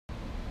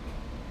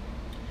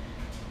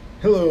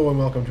Hello and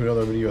welcome to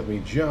another video with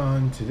me,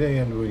 John. Today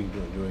I'm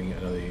doing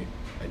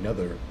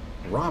another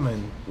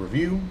ramen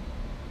review,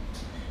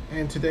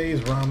 and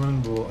today's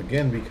ramen will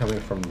again be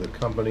coming from the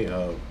company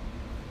of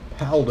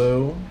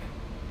Paldo.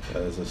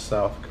 That is a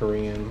South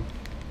Korean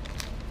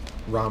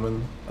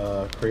ramen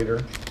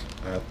creator.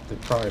 They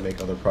probably make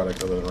other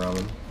products other than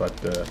ramen, but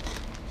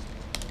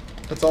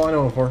that's all I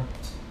know them for.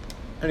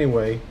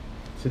 Anyway,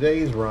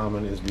 today's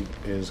ramen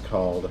is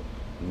called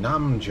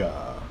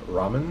Namja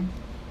ramen,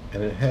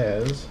 and it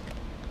has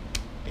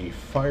a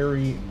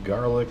fiery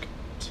garlic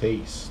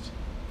taste.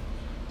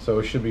 So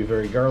it should be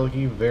very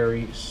garlicky,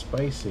 very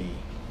spicy.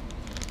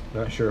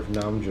 Not sure if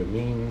Namja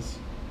means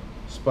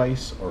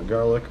spice or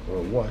garlic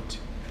or what,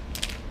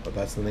 but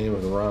that's the name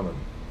of the ramen.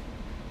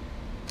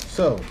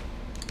 So,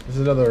 this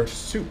is another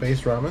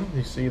soup-based ramen.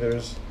 You see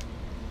there's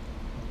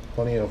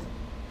plenty of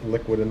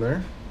liquid in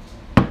there.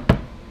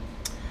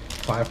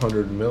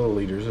 500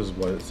 milliliters is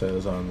what it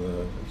says on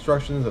the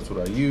instructions. That's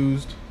what I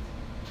used.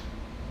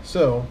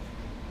 So,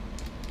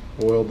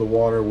 boiled the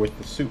water with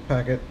the soup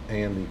packet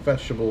and the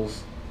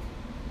vegetables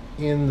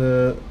on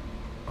the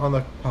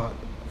pot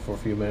for a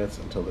few minutes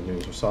until the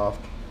noodles are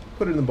soft.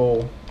 Put it in the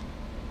bowl.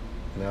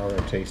 Now we're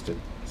going to taste it,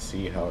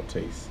 see how it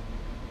tastes.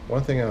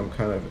 One thing I'm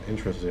kind of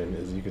interested in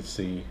is you can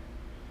see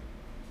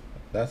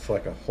that's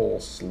like a whole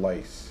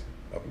slice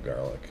of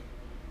garlic,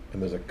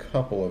 and there's a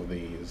couple of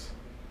these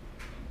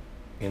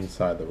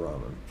inside the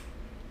ramen.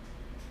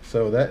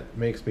 So that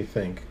makes me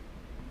think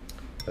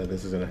that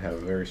this is going to have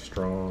a very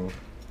strong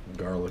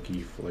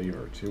garlicky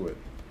flavor to it,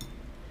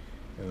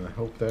 and I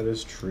hope that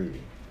is true.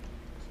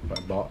 If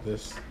I bought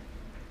this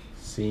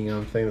seeing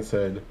on thing that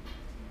said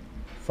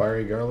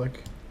fiery garlic,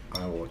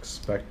 I will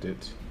expect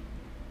it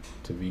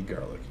to be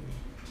garlicky.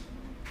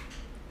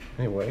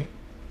 Anyway,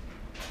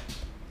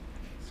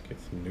 let's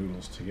get some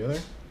noodles together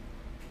and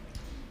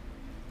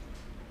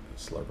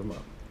slurp them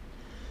up.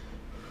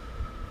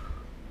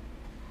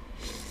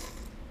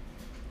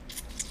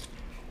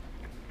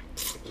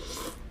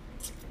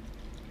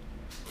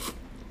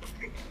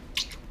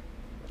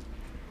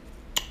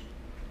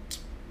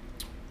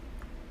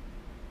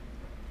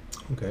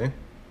 Okay,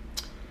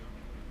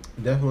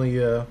 definitely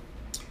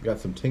got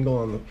some tingle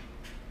on the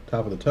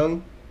top of the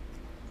tongue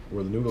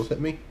where the noodles hit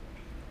me.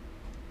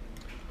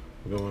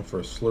 We're going for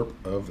a slurp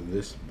of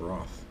this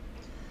broth.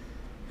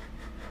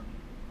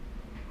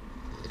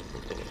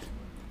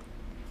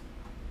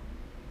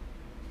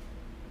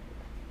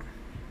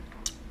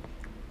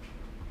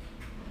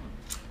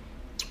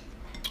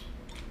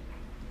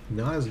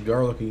 Not as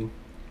garlicky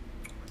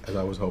as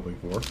I was hoping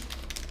for.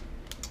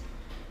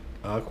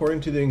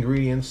 According to the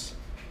ingredients,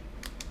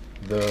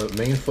 the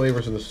main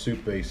flavors in the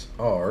soup base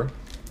are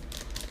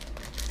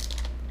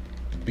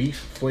beef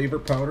flavor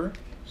powder,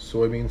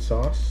 soybean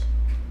sauce,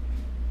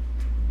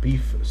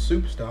 beef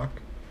soup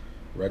stock,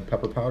 red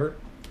pepper powder,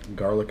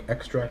 garlic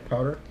extract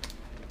powder,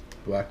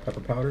 black pepper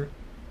powder,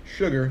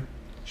 sugar,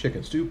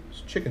 chicken soup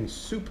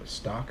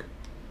stock,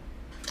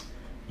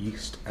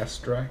 yeast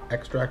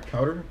extract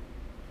powder,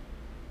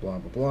 blah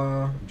blah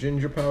blah,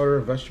 ginger powder,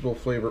 vegetable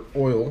flavor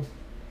oil,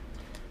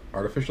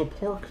 artificial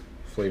pork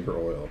flavor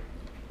oil,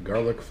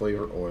 garlic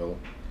flavor oil,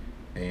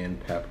 and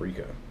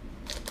paprika.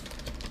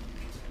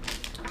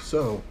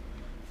 So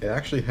it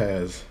actually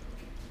has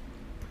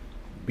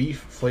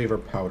beef flavor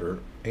powder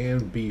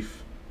and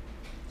beef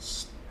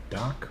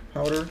stock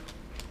powder,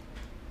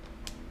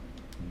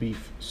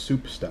 beef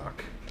soup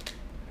stock.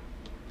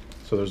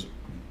 So there's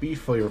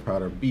beef flavor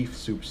powder, beef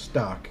soup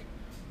stock,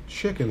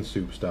 chicken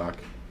soup stock,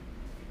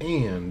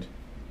 and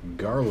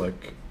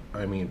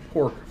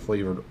pork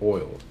flavored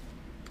oil.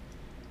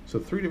 So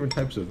 3 different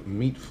types of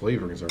meat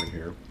flavorings are in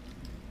here.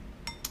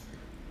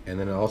 And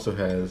then it also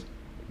has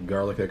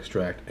garlic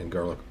extract and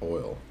garlic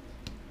oil.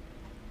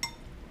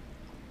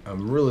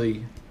 I'm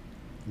really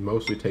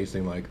mostly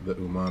tasting like the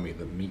umami,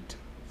 the meat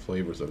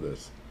flavors of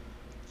this.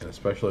 And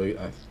especially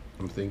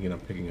I'm thinking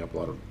I'm picking up a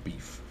lot of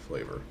beef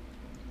flavor.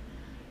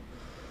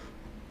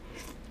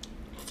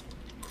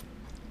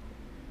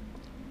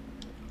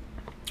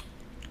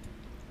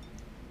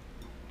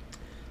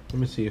 Let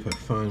me see if I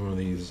find one of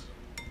these.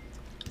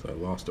 I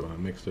lost it when I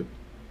mixed it.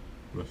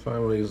 I'm going to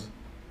find one of these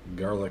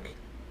garlic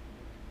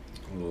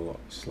little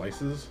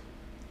slices,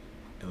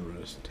 and I'm going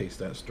to just taste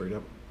that straight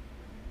up.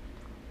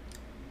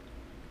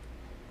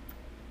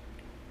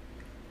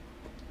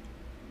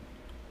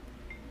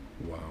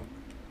 Wow.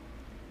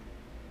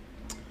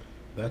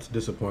 That's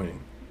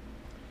disappointing.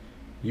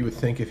 You would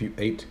think if you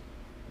ate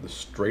the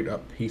straight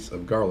up piece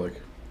of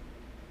garlic,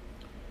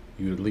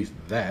 at least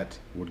that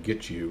would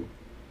get you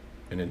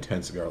an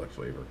intense garlic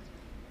flavor.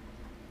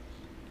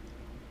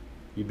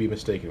 You'd be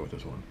mistaken with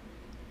this one.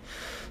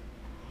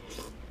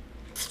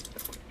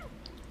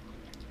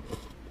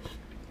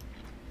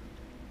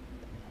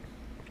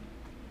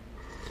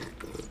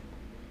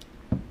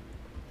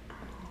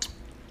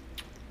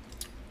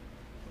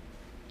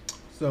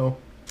 So,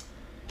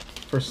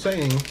 for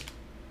saying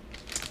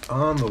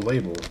on the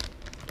label,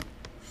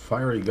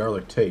 fiery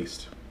garlic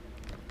taste,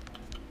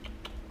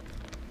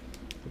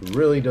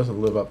 really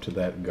doesn't live up to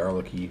that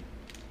garlicky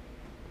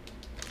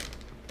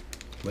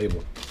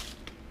label.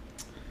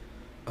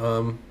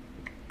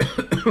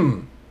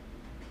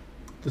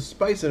 The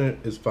spice in it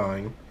is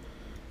fine.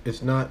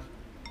 It's not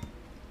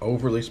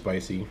overly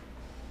spicy.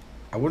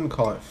 I wouldn't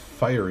call it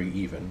fiery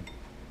even.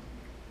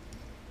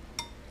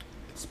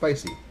 It's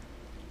spicy.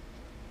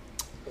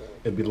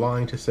 It'd be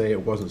lying to say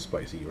it wasn't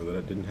spicy or that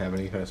it didn't have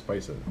any kind of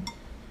spice in it.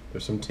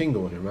 There's some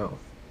tingle in your mouth.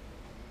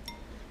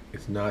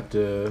 It's not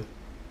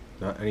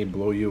any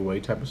blow you away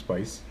type of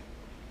spice,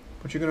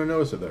 but you're gonna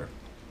notice it there.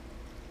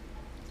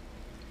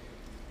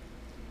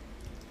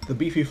 The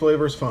beefy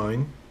flavor is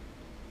fine,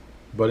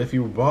 but if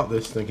you bought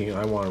this thinking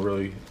I want a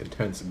really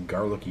intense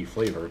garlicky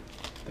flavor,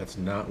 that's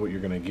not what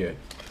you're gonna get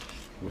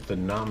with the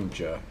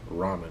Namja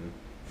ramen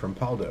from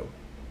Paldo.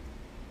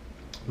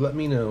 Let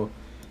me know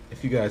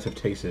if you guys have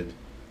tasted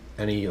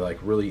any like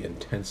really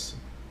intense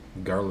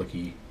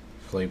garlicky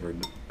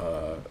flavored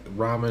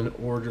ramen,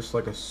 or just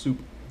like a soup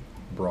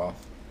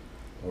broth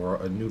or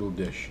a noodle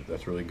dish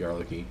that's really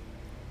garlicky.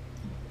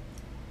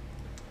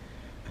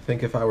 I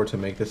think if I were to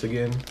make this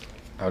again,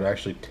 I would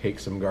actually take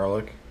some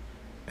garlic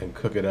and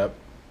cook it up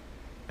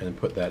and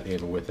put that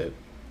in with it.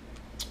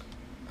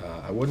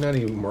 I wouldn't add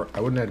any more. I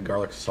wouldn't add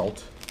garlic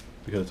salt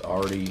because it's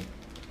already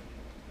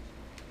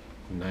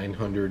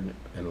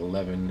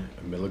 911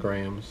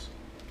 milligrams.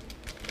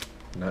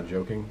 Not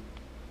joking.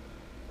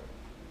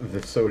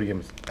 The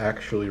sodium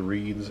actually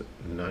reads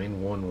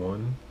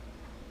 911.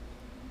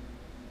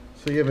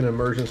 So you have an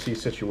emergency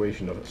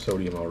situation of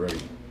sodium already.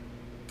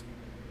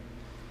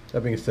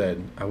 That being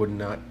said, I would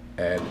not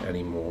add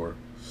any more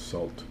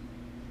salt.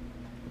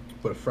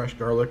 Put a fresh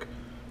garlic,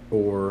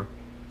 or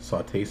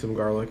saute some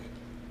garlic,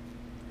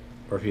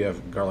 or if you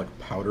have garlic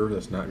powder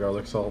that's not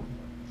garlic salt.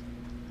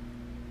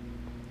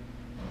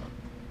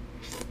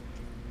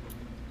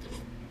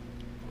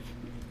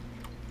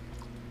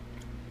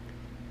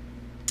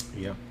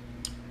 Yeah.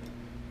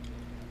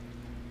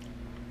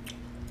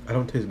 I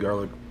don't taste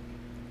garlic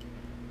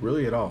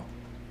really at all.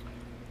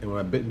 And when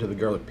I bit into the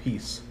garlic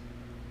piece,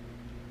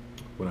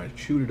 when I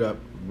chewed it up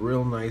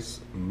real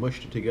nice,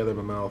 mushed it together in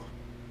my mouth,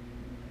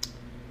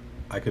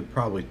 I could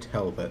probably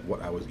tell that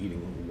what I was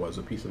eating was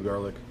a piece of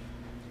garlic,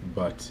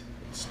 but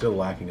still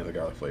lacking in the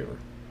garlic flavor.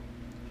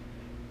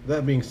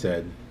 That being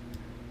said,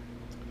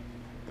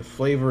 the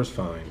flavor is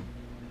fine.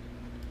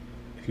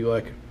 If you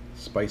like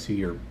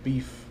spicy or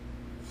beef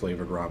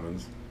flavored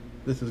ramens,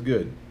 this is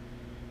good.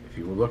 If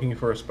you were looking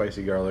for a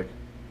spicy garlic,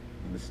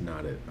 this is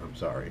not it. I'm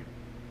sorry.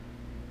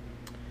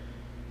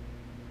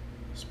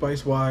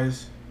 Spice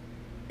wise,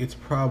 it's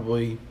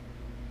probably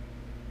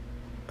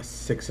a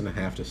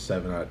 6.5 to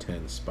 7 out of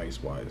 10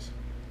 spice wise.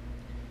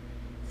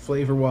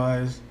 Flavor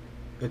wise,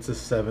 it's a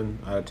 7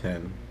 out of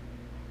 10.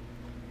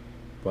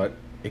 But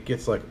it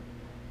gets like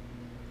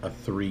a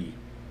 3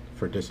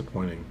 for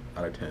disappointing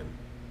out of 10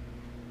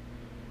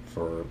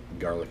 for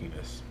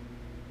garlickiness.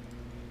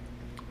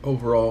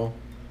 Overall,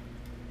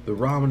 the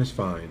ramen is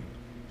fine,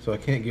 so I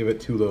can't give it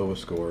too low of a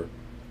score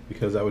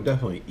because I would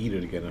definitely eat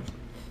it again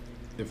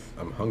if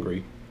I'm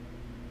hungry.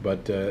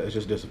 But it's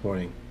just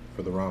disappointing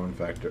for the ramen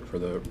factor, for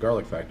the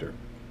garlic factor.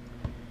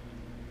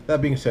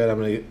 That being said, I'm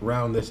going to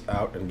round this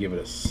out and give it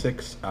a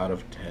 6 out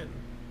of 10.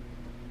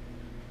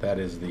 That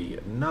is the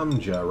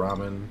Namja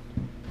ramen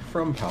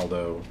from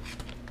Paldo.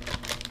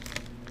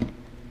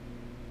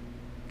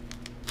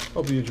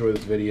 Hope you enjoy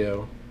this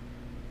video.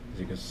 As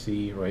you can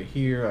see right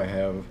here, I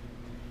have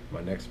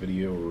my next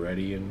video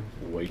ready and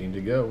waiting to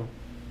go.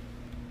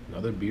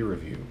 Another beer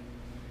review.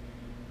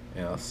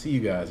 And I'll see you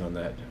guys on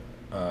that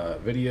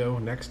video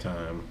next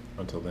time.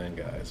 Until then,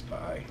 guys,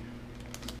 bye.